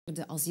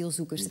De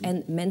asielzoekers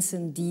en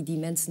mensen die die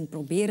mensen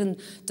proberen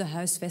te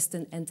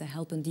huisvesten en te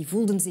helpen, die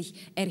voelden zich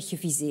erg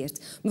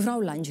geviseerd.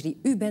 Mevrouw Lanjri,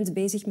 u bent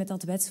bezig met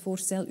dat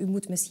wetsvoorstel. U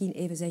moet misschien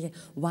even zeggen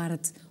waar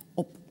het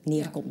op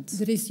neerkomt. Ja,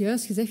 er is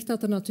juist gezegd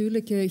dat er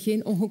natuurlijk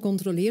geen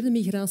ongecontroleerde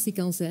migratie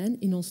kan zijn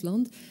in ons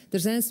land. Er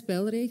zijn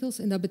spelregels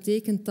en dat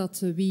betekent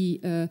dat wie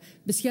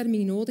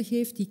bescherming nodig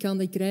heeft, die kan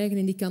die krijgen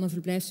en die kan een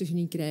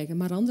verblijfsvergunning krijgen.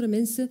 Maar andere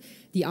mensen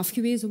die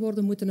afgewezen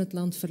worden, moeten het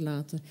land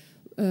verlaten.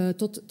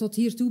 Tot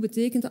hiertoe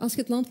betekent als je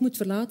het land moet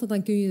verlaten,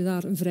 dan kun je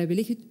daar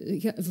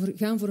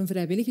gaan voor een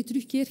vrijwillige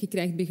terugkeer. Je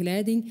krijgt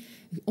begeleiding,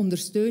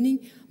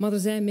 ondersteuning. Maar er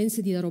zijn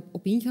mensen die daarop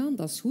ingaan,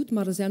 dat is goed.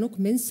 Maar er zijn ook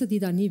mensen die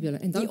dat niet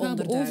willen. En dan gaan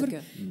we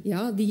over,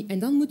 en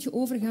dan moet je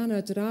overgaan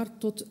uiteraard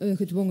tot een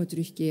gedwongen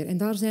terugkeer. En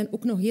daar zijn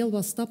ook nog heel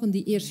wat stappen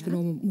die eerst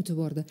genomen moeten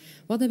worden.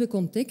 Wat heb ik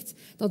ontdekt?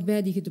 Dat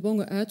bij die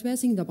gedwongen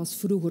uitwijzing, dat was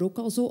vroeger ook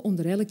al zo,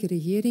 onder elke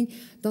regering,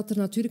 dat er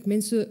natuurlijk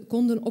mensen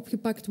konden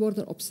opgepakt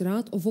worden op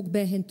straat of ook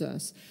bij hen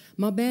thuis.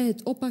 Maar bij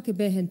het oppakken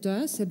bij hen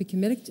thuis heb ik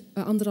gemerkt,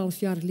 1,5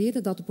 jaar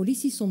geleden, dat de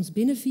politie soms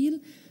binnenviel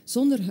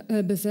zonder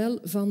bevel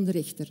van de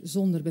rechter.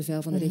 Zonder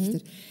bevel van de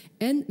rechter.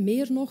 En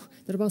meer nog,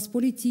 er was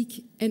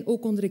politiek en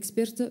ook onder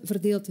experten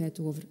verdeeldheid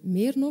over.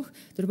 Meer nog,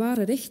 er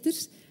waren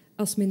rechters.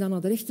 Als men dan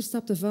naar de rechter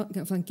stapte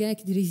van kijk,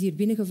 er is hier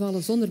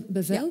binnengevallen zonder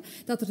bevel,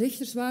 dat er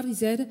rechters waren die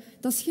zeiden,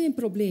 dat is geen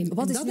probleem.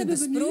 Wat is nu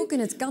besproken?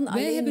 Het kan alleen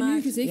maar... Wij hebben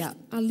nu gezegd,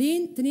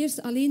 ten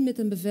eerste alleen met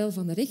een bevel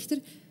van de rechter.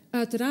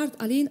 Uiteraard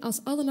alleen als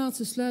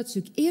allerlaatste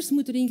sluitstuk. Eerst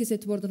moet er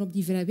ingezet worden op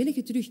die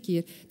vrijwillige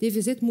terugkeer.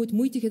 DVZ moet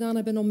moeite gedaan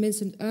hebben om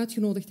mensen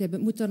uitgenodigd te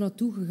hebben, moet daar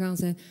naartoe gegaan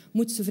zijn,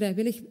 moet ze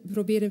vrijwillig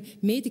proberen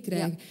mee te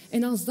krijgen. Ja.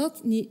 En als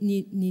dat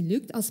niet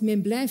lukt, als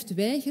men blijft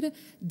weigeren,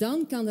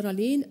 dan kan er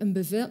alleen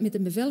met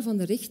een bevel van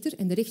de rechter,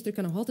 en de rechter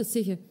kan nog altijd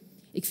zeggen,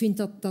 ik vind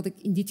dat ik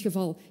in dit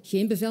geval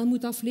geen bevel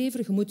moet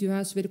afleveren. Je moet je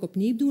huiswerk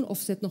opnieuw doen of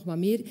zet nog wat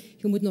meer.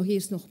 Je moet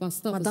eerst nog wat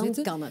stappen zetten.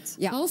 Maar dan kan het.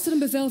 Ja. Als er een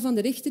bevel van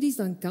de rechter is,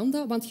 dan kan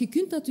dat. Want je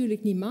kunt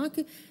natuurlijk niet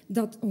maken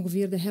dat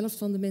ongeveer de helft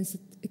van de mensen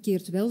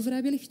keert wel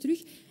vrijwillig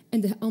terug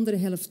en de andere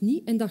helft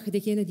niet. En dat je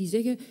degenen die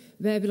zeggen,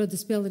 wij willen de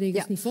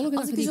spelregels niet volgen,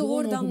 als ik u zo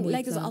hoor, dan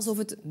lijkt het alsof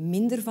het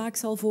minder vaak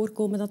zal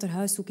voorkomen dat er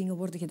huiszoekingen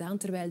worden gedaan,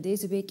 terwijl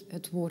deze week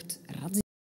het woord razzia